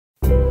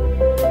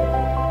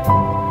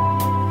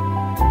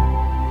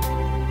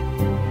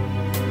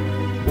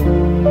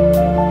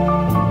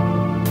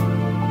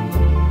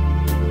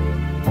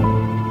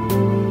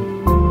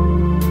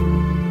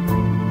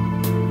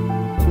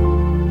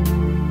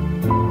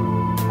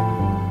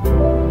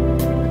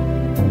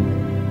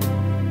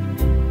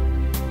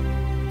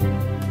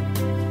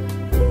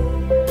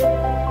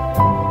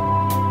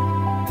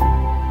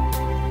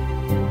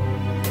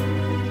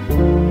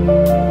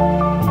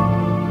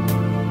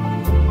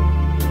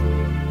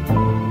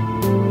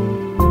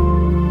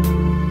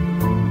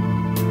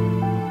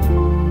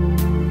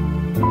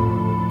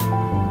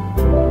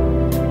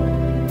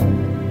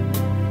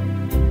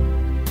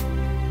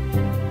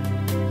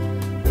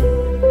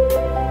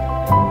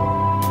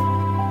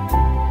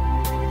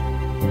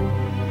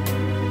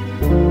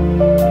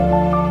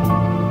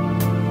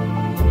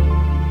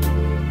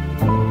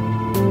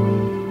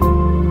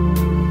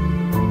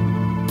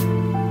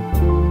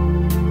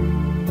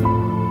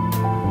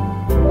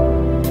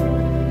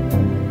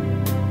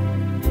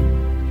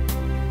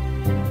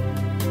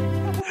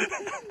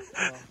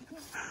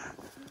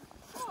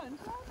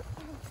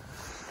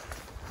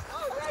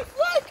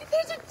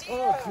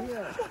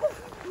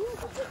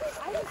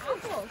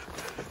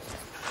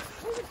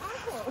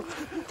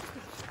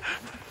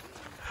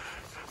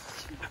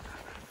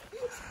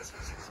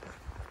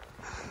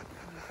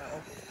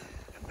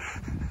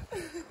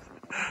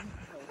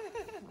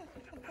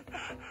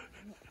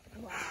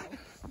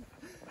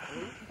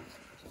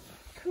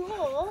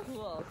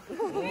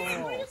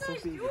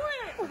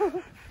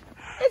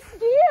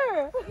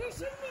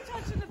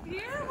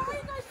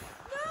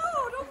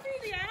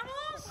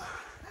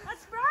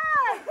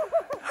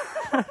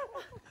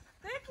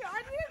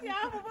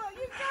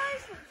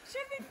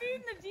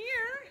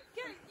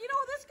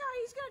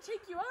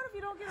you out if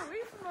you don't get away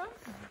from them.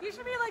 You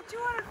should be like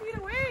 200 feet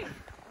away.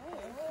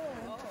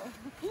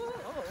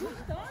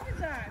 Whose dog is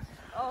that?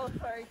 Oh,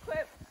 sorry,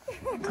 quit.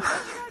 You guys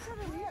have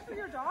a leash for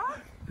your dog?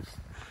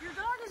 Your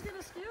dog is going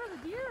to scare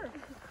the deer.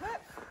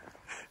 Quit.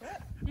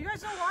 You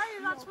guys know why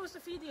you're not supposed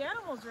to feed the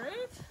animals,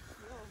 right?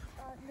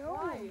 No.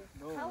 Why?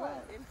 Tell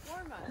us.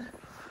 Inform us.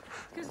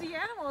 Because the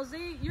animals,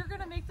 you're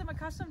going to make them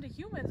accustomed to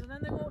humans, and then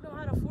they won't know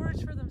how to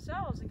forage for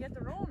themselves and get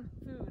their own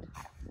food.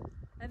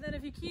 And then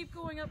if you keep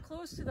going up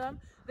close to them,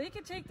 they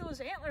can take those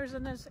antlers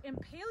and just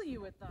impale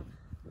you with them.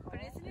 But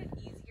isn't it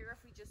easier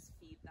if we just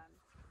feed them?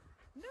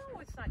 No,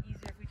 it's not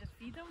easier if we just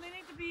feed them. They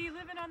need to be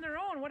living on their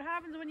own. What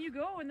happens when you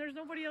go and there's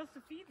nobody else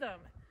to feed them?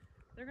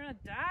 They're going to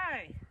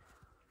die.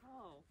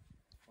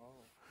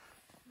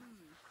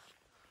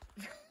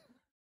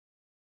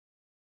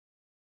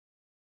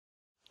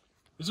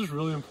 This is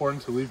really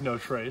important to leave no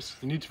trace.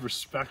 You need to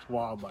respect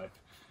wildlife.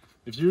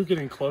 If you're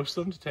getting close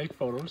to them to take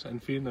photos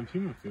and feeding them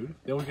human food,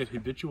 they will get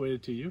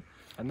habituated to you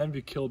and then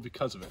be killed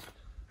because of it.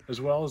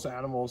 As well as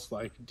animals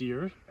like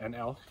deer and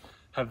elk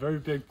have very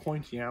big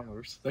pointy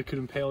antlers that could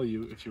impale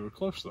you if you were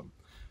close to them.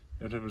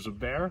 If it was a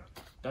bear,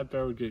 that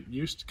bear would get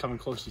used to coming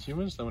close to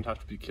humans, then would have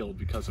to be killed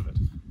because of it.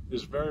 It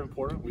is very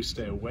important we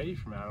stay away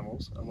from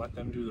animals and let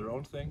them do their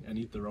own thing and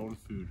eat their own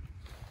food.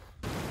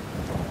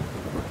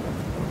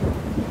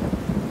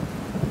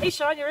 Hey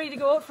Sean, you ready to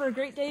go out for a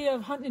great day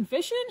of hunting and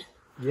fishing?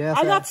 Yes.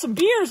 I got some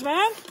beers,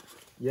 man.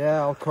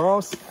 Yeah, of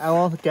course. I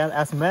want to get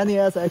as many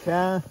as I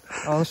can.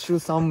 I want to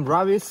shoot some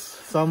rabbits,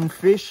 some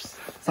fish,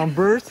 some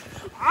birds.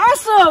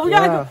 Awesome! We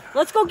gotta go.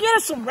 Let's go get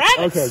us some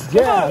rabbits. Okay,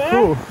 yeah,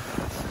 cool.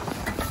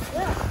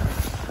 Yeah.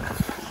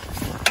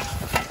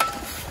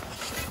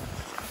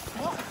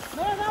 Well,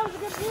 man, that was a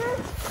good beer.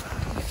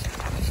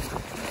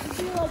 You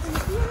see anything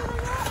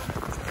like that?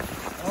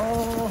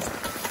 Oh,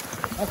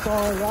 that's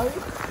all right.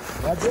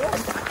 That's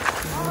it.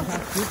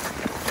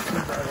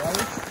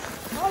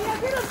 Oh yeah,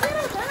 get him, man!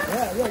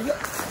 Yeah.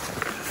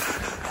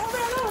 Oh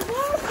man, that was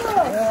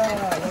awesome!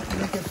 Yeah, let's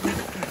make it big.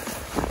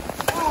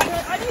 Oh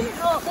man, I need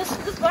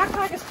this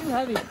backpack is too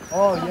heavy.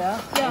 Oh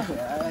yeah? Yeah. Okay,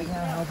 I can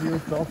help you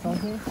throw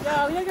something.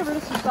 Yeah, we gotta get rid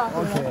of some stuff.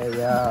 Okay,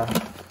 yeah.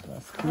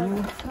 That's cool.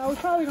 No, we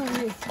probably don't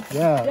need.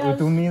 Yeah, we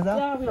don't need that?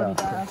 Yeah, we don't need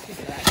that. Let's get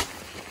that.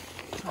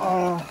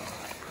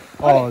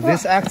 Oh,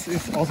 this axe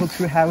is also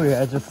too heavy.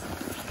 I just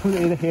put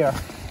it here.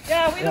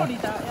 Yeah, we don't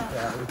need that.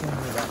 Yeah, we can do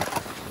that.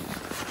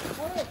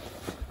 Alright.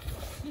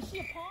 You see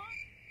a pond?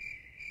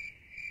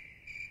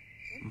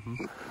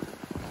 Mm-hmm.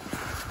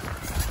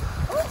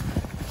 Oh!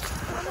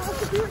 I know what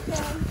to do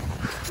again.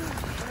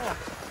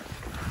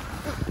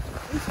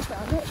 We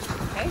found it.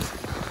 Okay.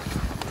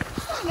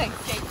 It's a nice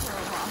day for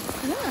a walk.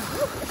 Yeah.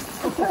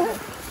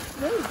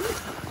 Very good.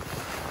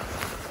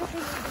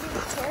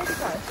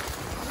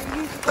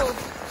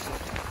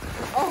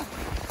 Oh,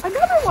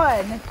 another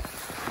one!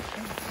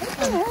 What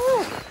the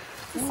heck?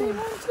 It's the same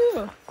one too.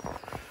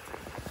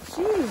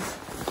 Jeez.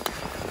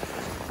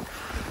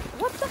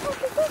 What the heck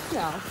is this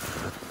now?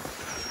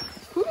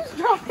 Who's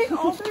dropping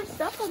all their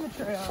stuff on the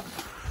trail?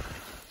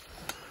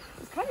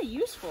 It's kind of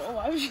useful.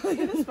 Why would you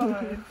leave this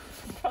behind?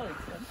 It's probably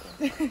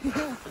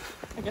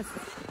expensive. I guess.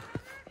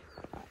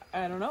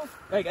 I don't know.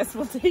 I guess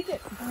we'll take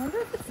it. I wonder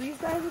if it's these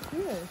guys or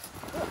yours.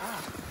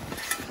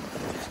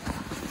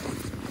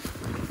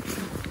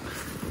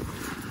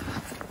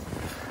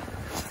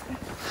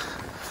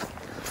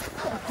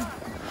 Oh,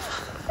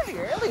 pretty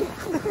early.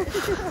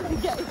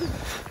 Get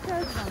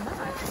charged on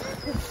that.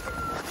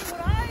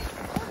 Would I?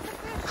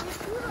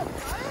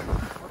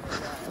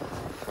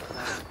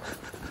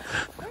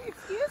 Hey,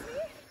 excuse me?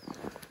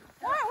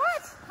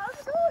 What? How's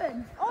it going?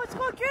 Oh, it's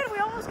going good. We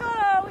almost got a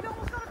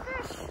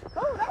fish.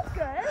 Oh, that's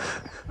good.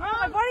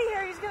 My buddy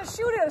here, he's gonna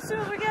shoot it as soon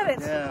as we get it.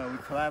 Yeah, we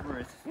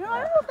collaborate. You know, I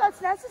don't know if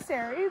that's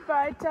necessary,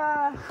 but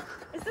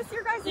Is this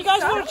your guys' you guys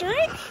stuff? want a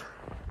drink?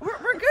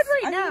 We're good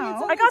right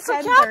now. I got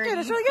some captain.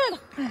 It's really good.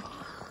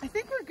 I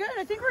think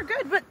we're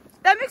good. But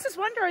that makes us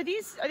wonder: are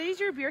these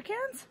your beer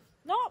cans?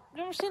 No,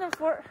 never seen them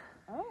before.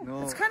 Oh,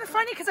 No. it's kind of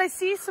funny because I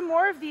see some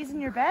more of these in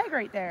your bag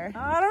right there.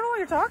 I don't know what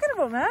you're talking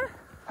about, man.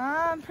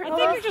 I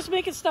think you're just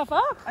making stuff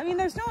up. I mean,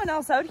 there's no one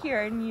else out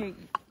here, and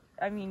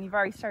you've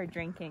already started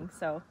drinking,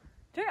 so.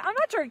 I'm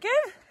not drinking.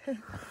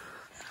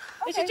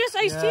 Is it just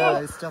iced tea? Yeah,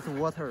 it's just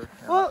water.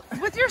 Yeah. Well,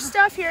 with your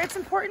stuff here, it's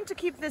important to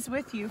keep this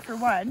with you, for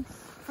one,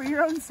 for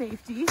your own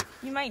safety.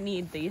 You might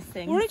need these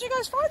things. Where did you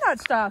guys find that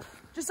stuff?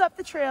 Just up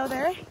the trail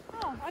there.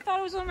 Oh, I thought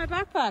it was on my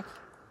backpack.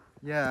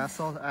 Yeah, I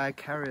thought I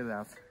carry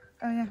that.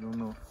 Oh, yeah. I don't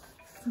know.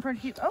 It's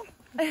important to keep. Oh.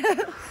 I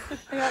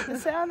got the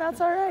sound.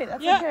 That's all right.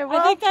 That's Yeah, okay. Well,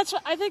 I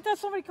think that's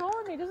somebody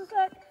calling me. Doesn't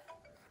that?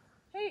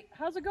 Hey,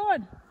 how's it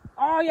going?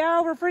 Oh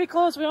yeah, we're pretty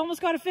close. We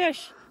almost got a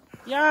fish.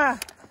 Yeah,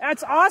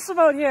 that's awesome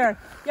out here.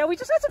 Yeah, we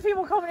just had some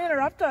people come and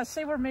interrupt us,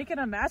 say we're making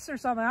a mess or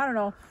something. I don't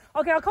know.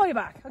 Okay, I'll call you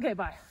back. Okay,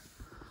 bye.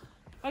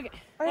 Okay.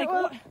 all right,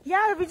 well,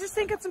 yeah, we just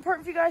think it's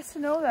important for you guys to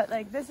know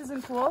that this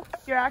isn't cool.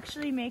 You're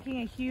actually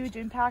making a huge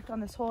impact on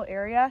this whole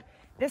area.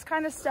 This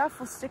kind of stuff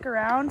will stick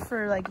around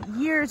for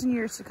years and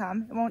years to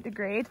come. It won't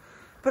degrade.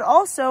 But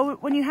also,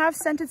 when you have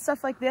scented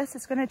stuff like this,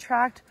 it's going to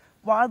attract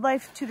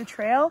wildlife to the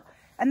trail,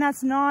 and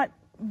that's not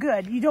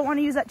good. You don't want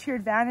to use that to your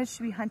advantage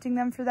to be hunting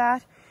them for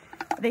that.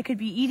 They could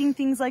be eating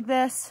things like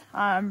this,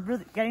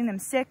 really getting them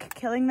sick,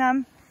 killing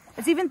them.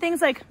 It's even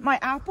things like my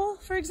apple,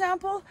 for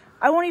example.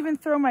 I won't even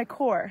throw my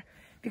core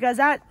because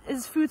that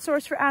is food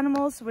source for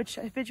animals, which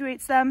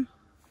habituates them.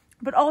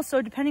 But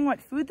also, depending what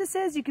food this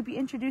is, you could be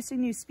introducing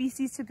new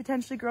species to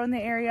potentially grow in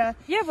the area.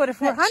 Yeah, but if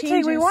we're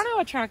hunting, we want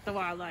to attract the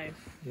wildlife.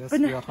 Yes,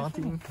 But we are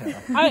hunting.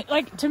 Yeah.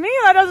 To me,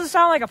 that doesn't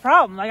sound like a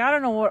problem. Like, I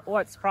don't know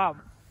what's the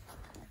problem.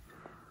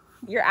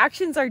 Your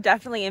actions are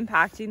definitely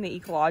impacting the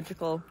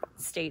ecological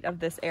state of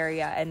this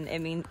area, and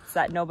it means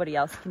that nobody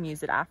else can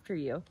use it after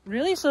you.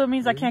 Really? So it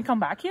means I can't come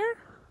back here?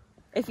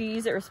 If you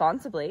use it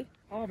responsibly.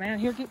 Oh man,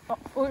 here,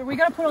 we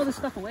gotta put all this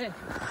stuff away.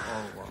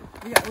 Oh, wow.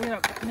 We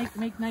gotta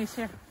make nice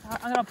here.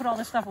 I'm gonna put all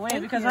this stuff away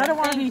because you. I don't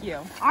want to be. you.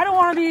 I don't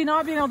want to be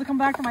not being able to come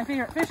back to my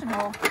favorite fishing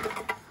hole.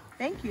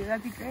 Thank you,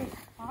 that'd be great.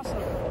 Awesome.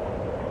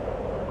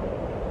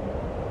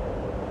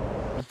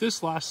 With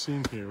this last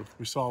scene here,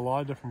 we saw a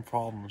lot of different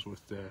problems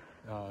with the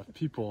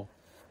people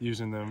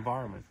using the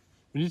environment.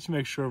 We need to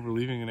make sure we're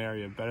leaving an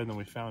area better than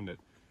we found it.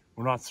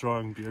 We're not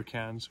throwing beer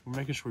cans. We're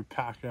making sure we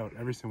pack out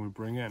everything we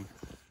bring in.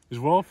 As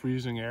well, if we're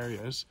using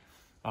areas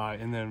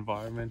in the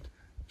environment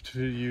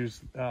to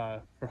use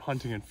for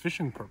hunting and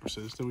fishing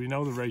purposes, that we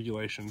know the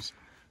regulations.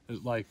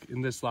 Like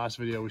in this last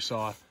video, we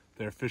saw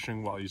they're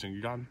fishing while using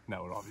a gun.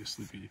 That would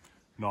obviously be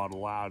not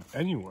allowed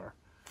anywhere.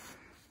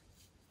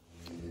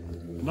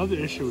 Another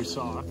issue we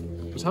saw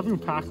was having a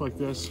pack like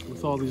this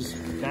with all these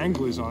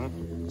danglies on it.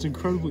 It's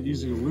incredibly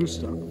easy to lose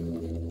stuff.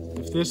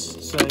 If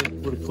this, say,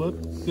 were to clip,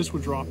 this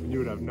would drop and you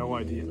would have no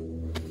idea.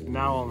 And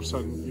now all of a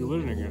sudden you're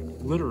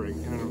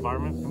littering in an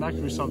environment, and that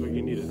could be something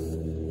you needed.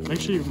 Make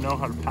sure you know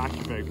how to pack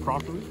your bag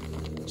properly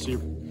so you're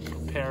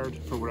prepared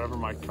for whatever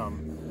might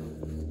come.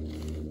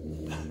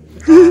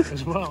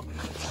 As well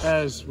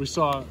as we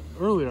saw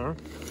earlier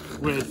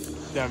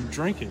with them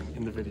drinking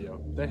in the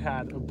video. They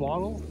had a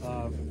bottle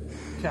of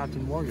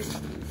Captain Morgan.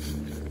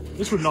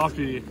 This would not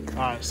be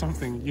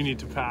something you need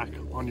to pack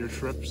on your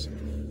trips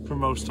for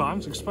most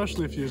times,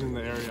 especially if using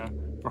the area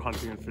for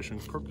hunting and fishing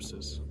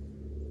purposes.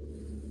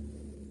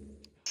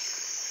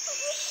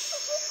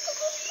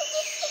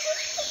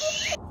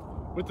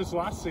 With this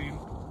last scene,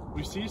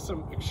 we see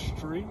some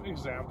extreme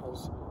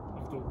examples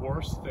of the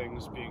worst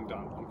things being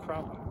done on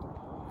Crownland.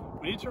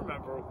 We need to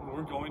remember when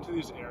we're going to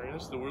these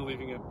areas that we're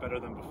leaving it better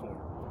than before.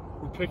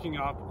 We're picking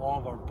up all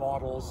of our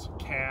bottles,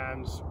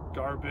 cans,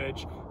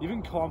 garbage,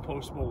 even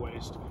compostable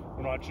waste.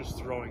 We're not just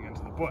throwing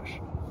into the bush.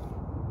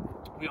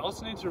 We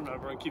also need to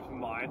remember and keep in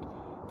mind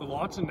that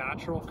lots of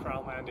natural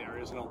Crownland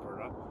areas in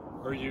Alberta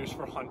are used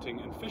for hunting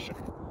and fishing.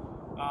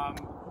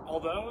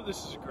 Although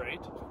this is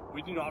great,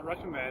 we do not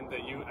recommend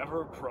that you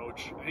ever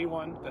approach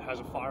anyone that has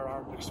a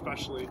firearm,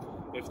 especially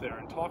if they're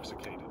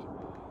intoxicated.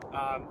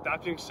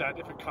 That being said,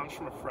 if it comes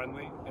from a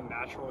friendly and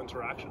natural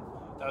interaction,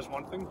 that is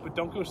one thing, but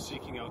don't go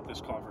seeking out this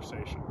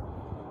conversation.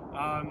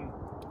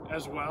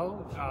 As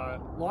well,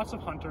 lots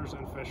of hunters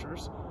and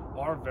fishers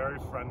are very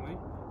friendly.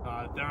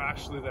 They're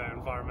actually the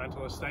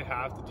environmentalists. They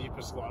have the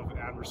deepest love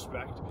and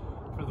respect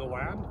for the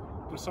land,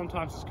 but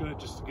sometimes it's good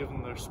just to give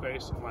them their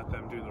space and let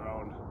them do their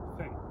own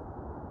thing.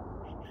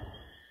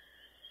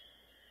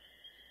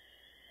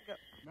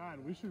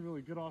 Man, we should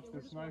really get off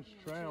this nice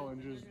trail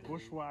and just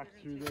bushwhack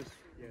through this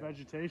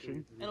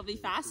vegetation. It'll be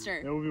faster.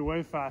 It will be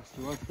way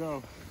faster. Let's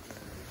go.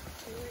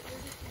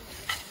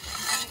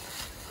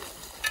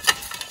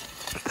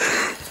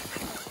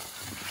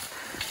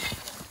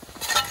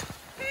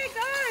 Hey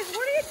guys,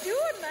 what are you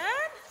doing,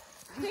 man?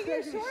 Taking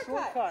a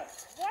shortcut.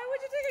 Why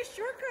would you take a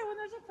shortcut when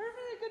there's a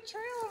perfectly good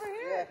trail over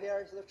here? Yeah, here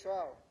is the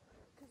trail.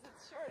 Because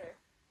it's shorter.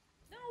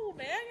 No,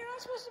 man, you're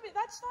not supposed to be.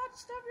 That's not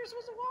stuff you're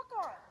supposed to walk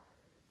on.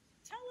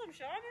 Tell him,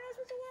 Sean, you're not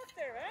supposed to walk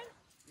there, man.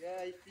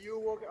 Yeah, if you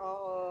walk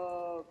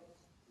on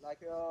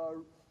like a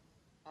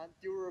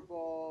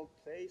undurable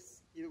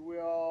place, it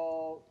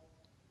will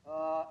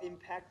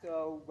impact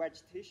the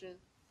vegetation.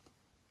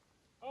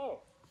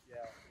 Oh,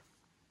 Yeah.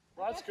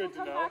 well, that's good to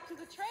Come know. back to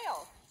the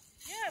trail.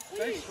 Yeah,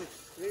 please.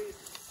 Please.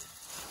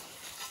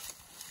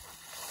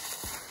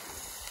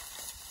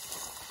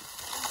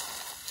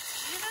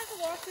 You didn't have to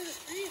walk through the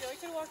tree, though. You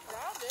could have walked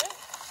around it.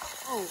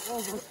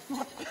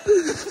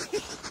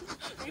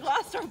 We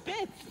lost our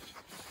bits.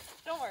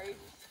 Don't worry.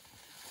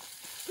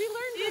 We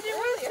learned If this you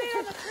would have earlier. stayed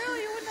on the trail,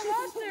 you wouldn't have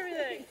lost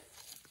everything.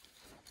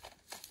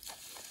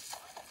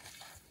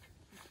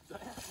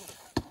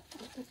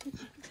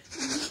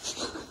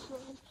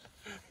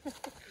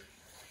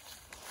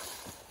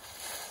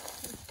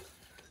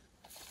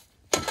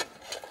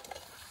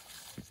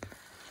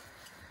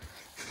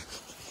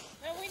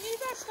 Man, we need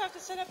that stuff to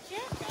set up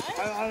camp,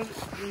 guys.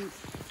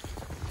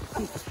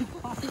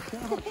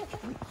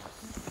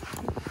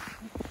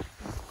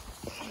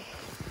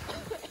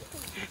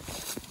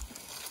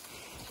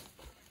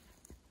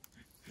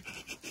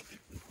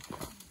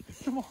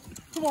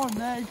 Come on,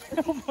 Meg.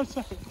 Help us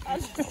out. I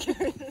was just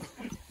curious.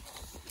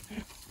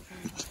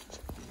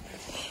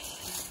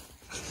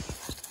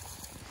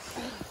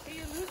 Hey,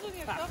 you're losing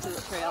your Back stuff to on the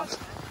the trail. trail.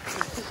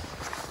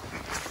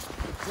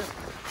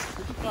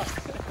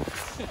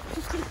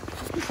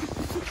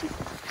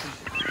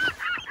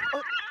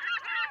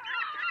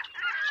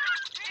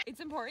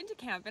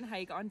 camp and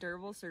hike on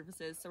durable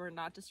surfaces, so we're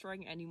not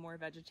destroying any more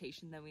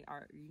vegetation than we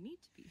already need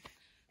to be.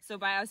 So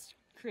by us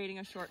creating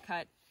a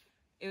shortcut,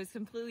 it was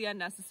completely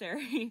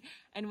unnecessary.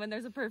 And when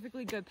there's a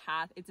perfectly good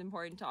path, it's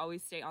important to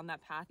always stay on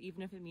that path,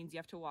 even if it means you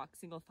have to walk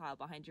single file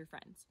behind your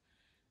friends.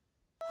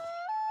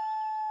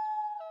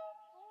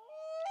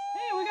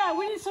 Hey,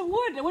 we need some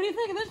wood. What do you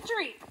think of this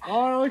tree?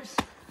 Oh, it looks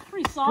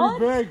Pretty solid.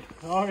 pretty big.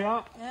 Oh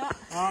yeah.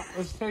 Yeah.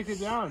 Let's take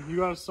it down. You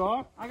got a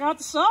saw? I got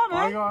the saw,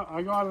 man.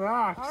 I got an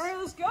axe. All right,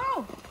 let's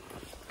go.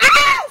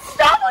 Ah!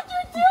 Stop what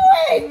you're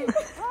doing!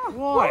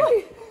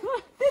 Why?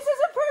 This is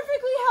a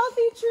perfectly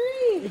healthy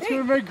tree. It's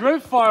gonna make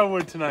great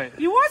firewood tonight.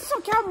 You want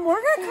some Captain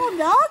Morgan? Calm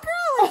down,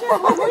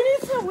 girl. Like,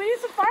 we need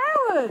some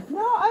firewood.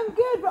 No, I'm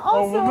good, but Oh,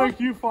 also... we'll make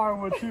you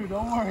firewood too.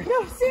 Don't worry.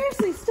 No,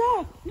 seriously,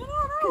 stop. No,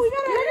 We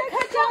gotta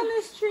cut down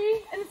this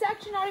tree, and it's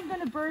actually not even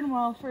gonna burn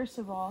well, first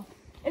of all.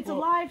 It's a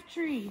live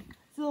tree,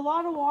 so a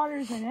lot of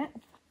water's in it.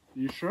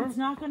 You sure? It's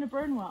not gonna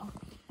burn well.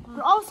 But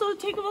also,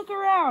 take a look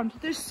around.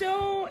 There's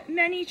so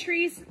many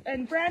trees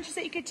and branches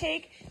that you could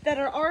take that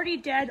are already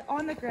dead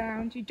on the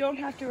ground. You don't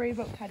have to worry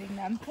about cutting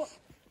them.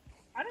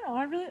 I don't know.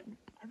 I really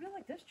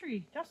like this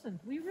tree. Justin,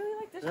 we really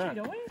like this tree,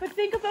 don't we? But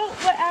think about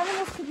what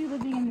animals could be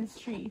living in this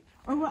tree,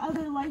 or what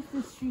other life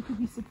this tree could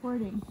be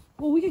supporting.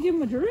 Well, we could give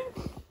him a drink.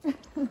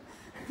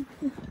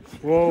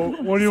 Well,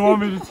 what do you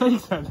want me to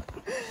take then?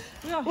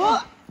 Yeah.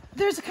 Well,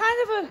 there's kind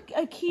of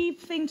a key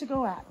thing to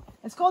go at.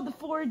 It's called the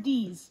 4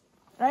 Ds,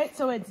 right?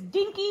 So it's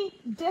dinky,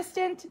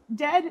 distant,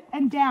 dead,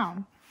 and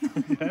down.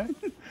 Okay.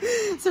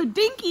 So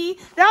dinky,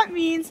 that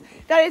means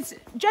that it's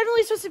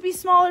generally supposed to be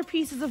smaller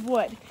pieces of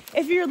wood.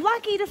 If you're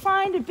lucky to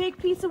find a big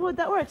piece of wood,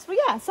 that works. But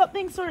yeah,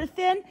 something sort of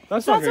thin.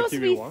 That's it's not not gonna supposed to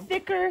keep be you warm.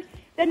 thicker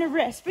than a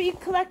wrist, but you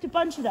collect a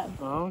bunch of them.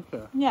 Oh,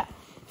 okay. Yeah.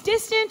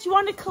 Distant, you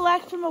want to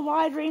collect from a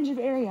wide range of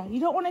area. You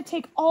don't want to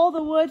take all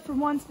the wood from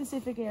one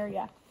specific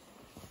area.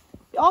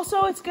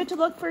 Also, it's good to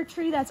look for a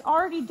tree that's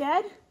already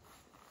dead.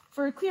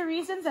 For clear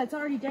reasons, that's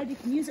already dead. You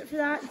can use it for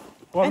that.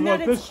 What And about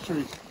that this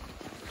tree?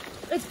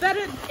 It's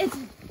better. It's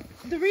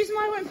the reason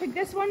why I went and picked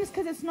this one is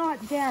because it's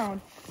not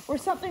down. Or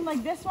something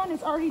like this one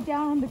is already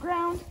down on the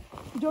ground.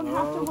 You don't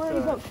have to worry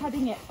Okay. about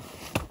cutting it.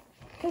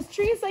 Because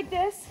trees like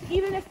this,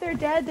 even if they're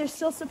dead, they're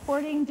still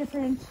supporting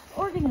different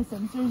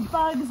organisms. There's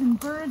bugs and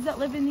birds that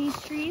live in these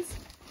trees.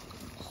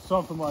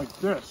 Something like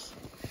this.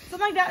 Something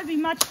like that would be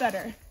much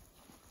better.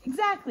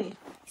 Exactly.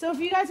 So if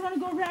you guys want to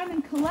go around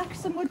and collect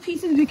some wood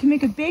pieces, we can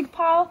make a big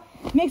pile.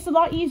 It makes it a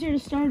lot easier to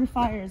start a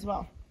fire as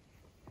well.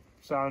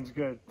 Sounds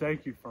good.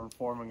 Thank you for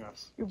informing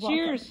us. You're welcome.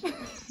 Cheers.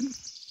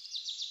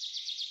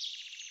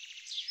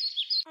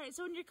 Alright,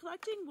 so when you're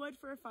collecting wood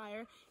for a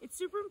fire, it's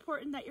super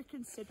important that you're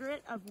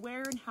considerate of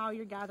where and how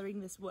you're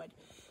gathering this wood.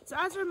 So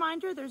as a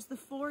reminder, there's the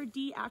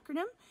 4D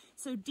acronym.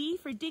 So D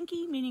for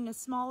dinky, meaning a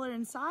smaller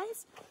in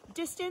size.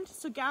 Distant,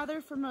 so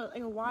gather from a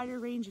wider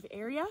range of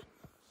area.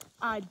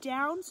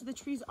 Down, so the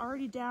tree's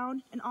already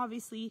down, and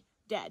obviously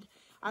dead.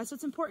 So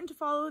it's important to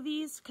follow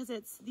these because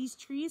these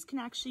trees can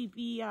actually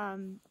be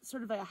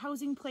sort of a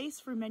housing place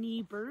for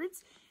many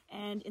birds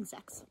and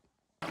insects.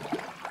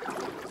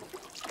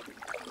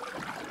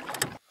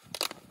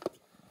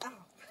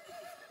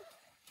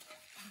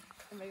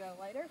 Anybody got a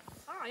lighter?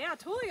 Oh yeah,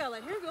 totally got a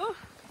lighter. Here we go.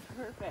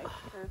 Perfect,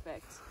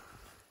 perfect.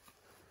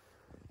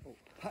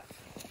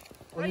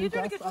 What you you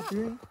doing a guys good are job.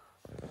 doing?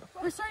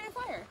 We're starting a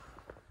fire.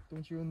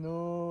 Don't you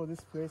know this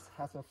place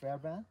has a fair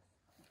ban?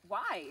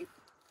 Why?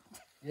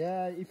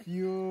 Yeah, if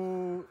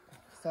you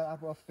set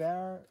up a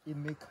fair, it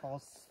may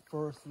cause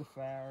first the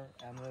fire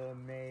and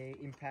may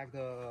impact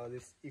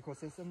this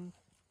ecosystem.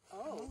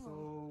 Oh.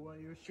 So what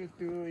you should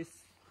do is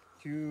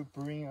to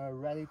bring a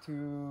ready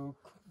to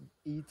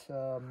eat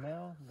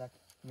meal like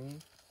me,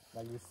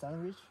 like this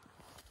sandwich.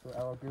 So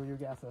I will give you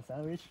guys a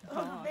sandwich.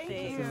 Oh, thank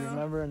thanks. you. So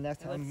remember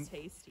next It time, looks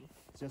tasty.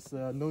 just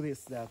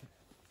notice that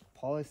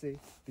policy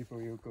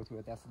before you go to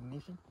a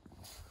destination.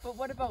 But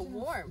what about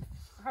warm?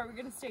 How are we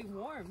gonna stay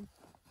warm?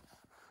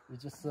 You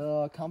just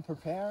come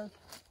prepared.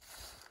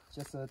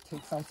 Just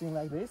take something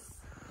like this.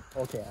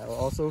 Okay, I will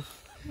also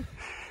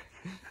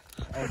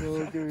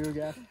give you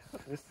guys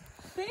this.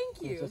 Thank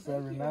So you. just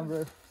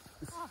remember,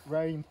 it's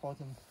very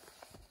important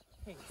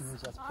Thanks. to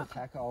just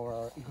protect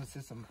our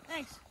ecosystem.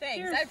 Thanks. Thanks,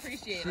 Cheers. I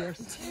appreciate it.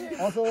 Cheers.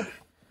 Also,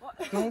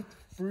 don't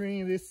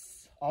bring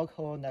this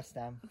alcohol next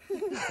time.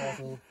 It's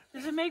also,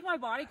 Does it make my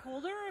body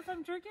colder if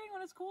I'm drinking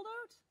when it's cold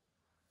out?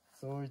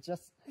 so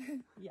just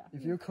Yeah.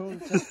 if you're cold,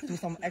 just do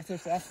some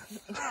exercise.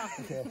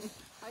 Okay.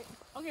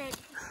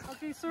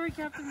 Okay. Sorry,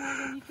 Captain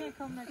Morgan. You can't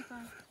come next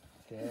time.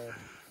 Okay.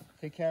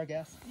 Take care,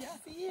 guys. Yeah.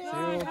 See you.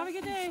 Have a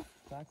good day.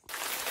 Thanks.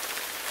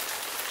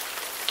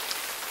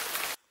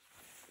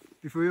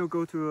 Before you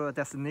go to a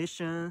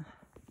destination,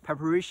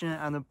 preparation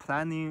and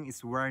planning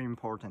is very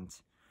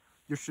important.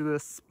 You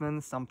should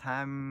spend some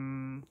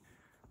time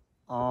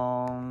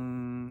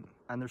on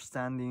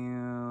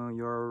understanding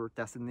your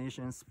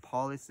destination's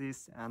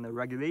policies and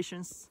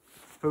regulations.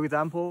 For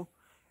example,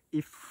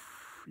 if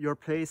your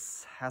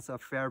place has a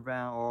fair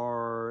ban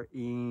or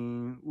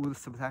in wood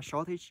supply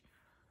shortage,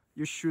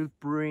 you should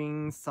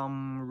bring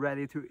some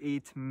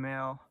ready-to-eat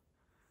meal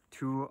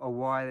to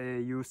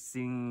avoid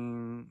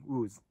using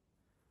woods.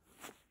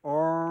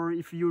 Or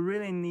if you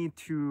really need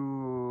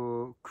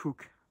to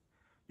cook,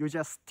 you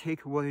just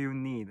take what you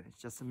need.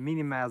 Just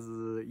minimize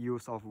the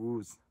use of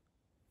woods.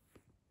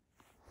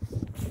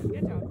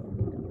 Good job.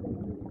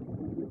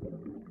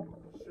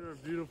 Sure, a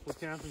beautiful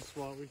camping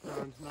spot we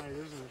found tonight,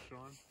 isn't it,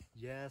 Sean?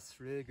 Yes,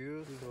 really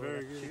good. It's So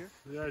very let's good. cheer.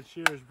 Yeah,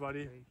 cheers,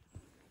 buddy.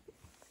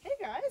 Hey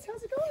guys,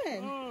 how's it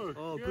going?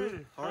 Oh,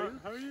 good. How are you?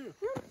 How are you?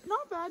 Yeah,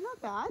 not bad,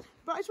 not bad.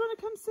 But I just want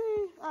to come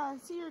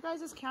see your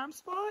guys' camp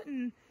spot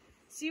and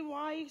see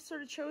why you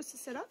sort of chose to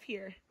set up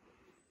here.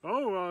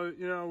 Oh, well,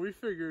 you know, we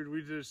figured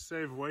we'd just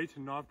save weight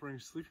and not bring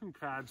sleeping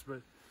pads,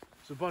 but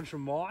there's a bunch of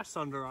moss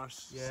under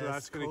us, so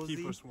that's going to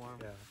keep us warm.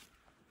 Yeah.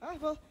 Oh,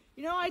 well,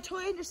 you know, I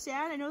totally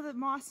understand. I know that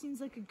moss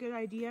seems like a good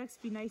idea because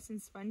it'd be nice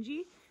and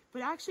spongy.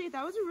 But actually,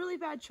 that was a really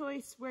bad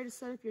choice where to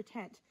set up your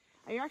tent.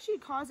 You're actually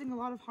causing a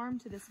lot of harm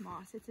to this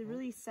moss. It's a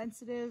really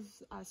sensitive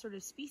sort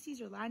of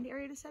species or land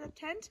area to set up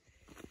tent.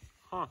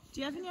 Huh. Do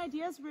you have any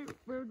ideas where it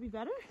would be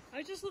better? I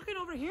was just looking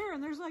over here,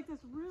 and there's like this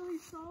really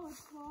solid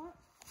spot.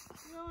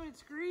 You know,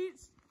 it's great.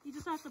 You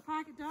just have to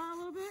pack it down a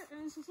little bit,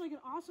 and it's just like an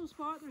awesome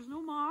spot. There's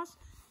no moss.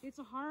 It's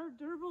a hard,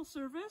 durable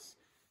surface.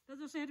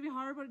 Doesn't say it to be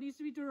hard, but it needs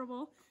to be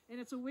durable, and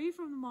it's away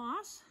from the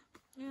moss.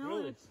 You know,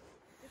 Really? it's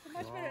a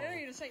much better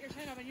area to set your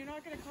tent up, and you're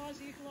not going to cause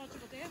the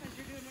ecological damage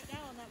you're doing right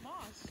now on that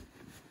moss.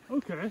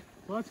 Okay,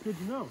 well, that's good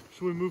to know.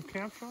 Should we move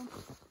camp, Sean?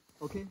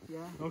 Okay, yeah.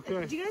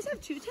 Okay. Do you guys have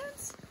 2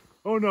 tents?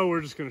 Oh, no, we're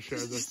just going to share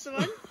this. Just the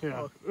one?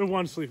 Yeah,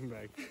 one sleeping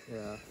bag.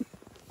 Yeah.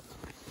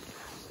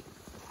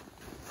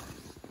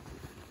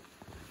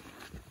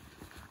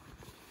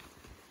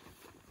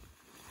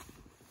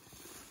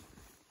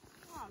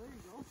 Ah, there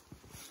you go.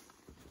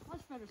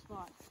 Much better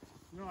spot.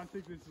 No, I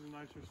think this is a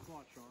nicer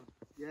spot, Sean.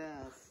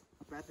 Yes,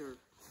 better.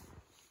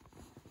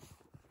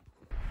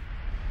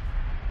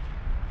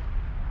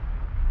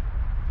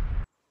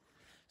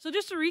 So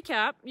just to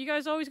recap, you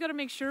guys always got to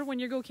make sure when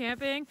you go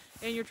camping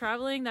and you're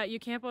traveling that you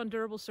camp on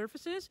durable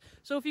surfaces.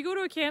 So if you go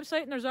to a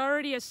campsite and there's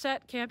already a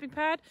set camping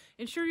pad,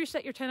 ensure you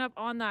set your tent up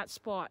on that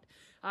spot.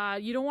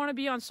 You don't want to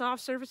be on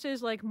soft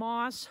surfaces like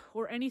moss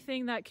or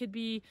anything that could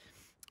be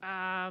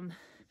a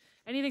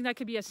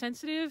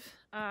sensitive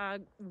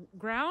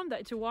ground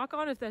to walk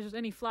on if there's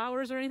any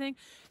flowers or anything.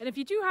 And if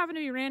you do happen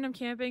to be random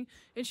camping,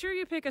 ensure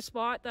you pick a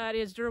spot that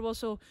is durable.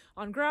 So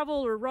on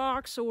gravel or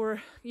rocks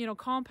or, you know,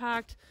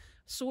 compact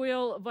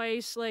soil,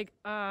 vice, like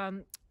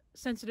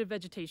sensitive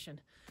vegetation.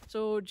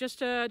 So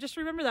just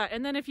remember that.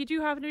 And then if you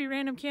do happen to be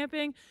random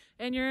camping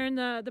and you're in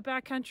the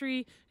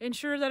backcountry,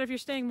 ensure that if you're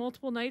staying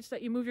multiple nights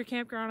that you move your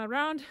campground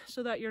around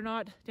so that you're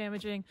not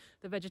damaging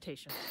the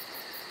vegetation.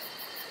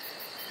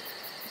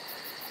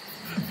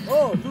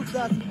 Oh, look,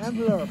 that's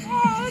Ambler.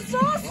 Oh, that's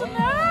awesome,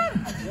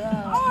 man!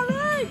 Yeah. All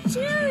right,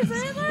 cheers,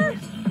 Antler!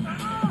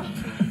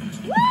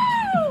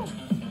 Woo!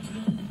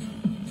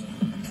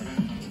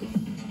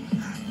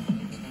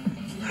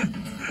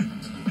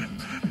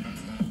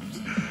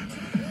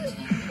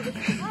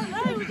 All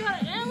right, we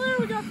got Antler,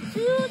 we got the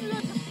food, we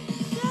got the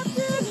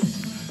captain.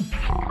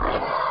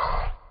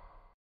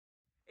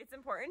 It's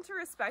important to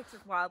respect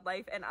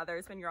wildlife and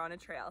others when you're on a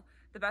trail.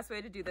 The best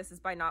way to do this is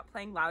by not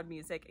playing loud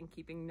music and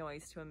keeping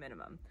noise to a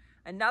minimum.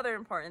 Another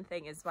important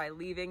thing is by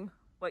leaving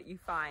what you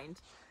find.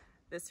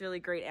 This really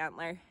great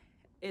antler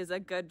is a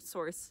good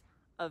source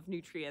of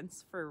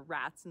nutrients for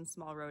rats and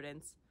small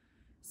rodents.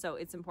 So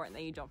it's important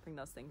that you don't bring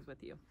those things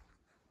with you.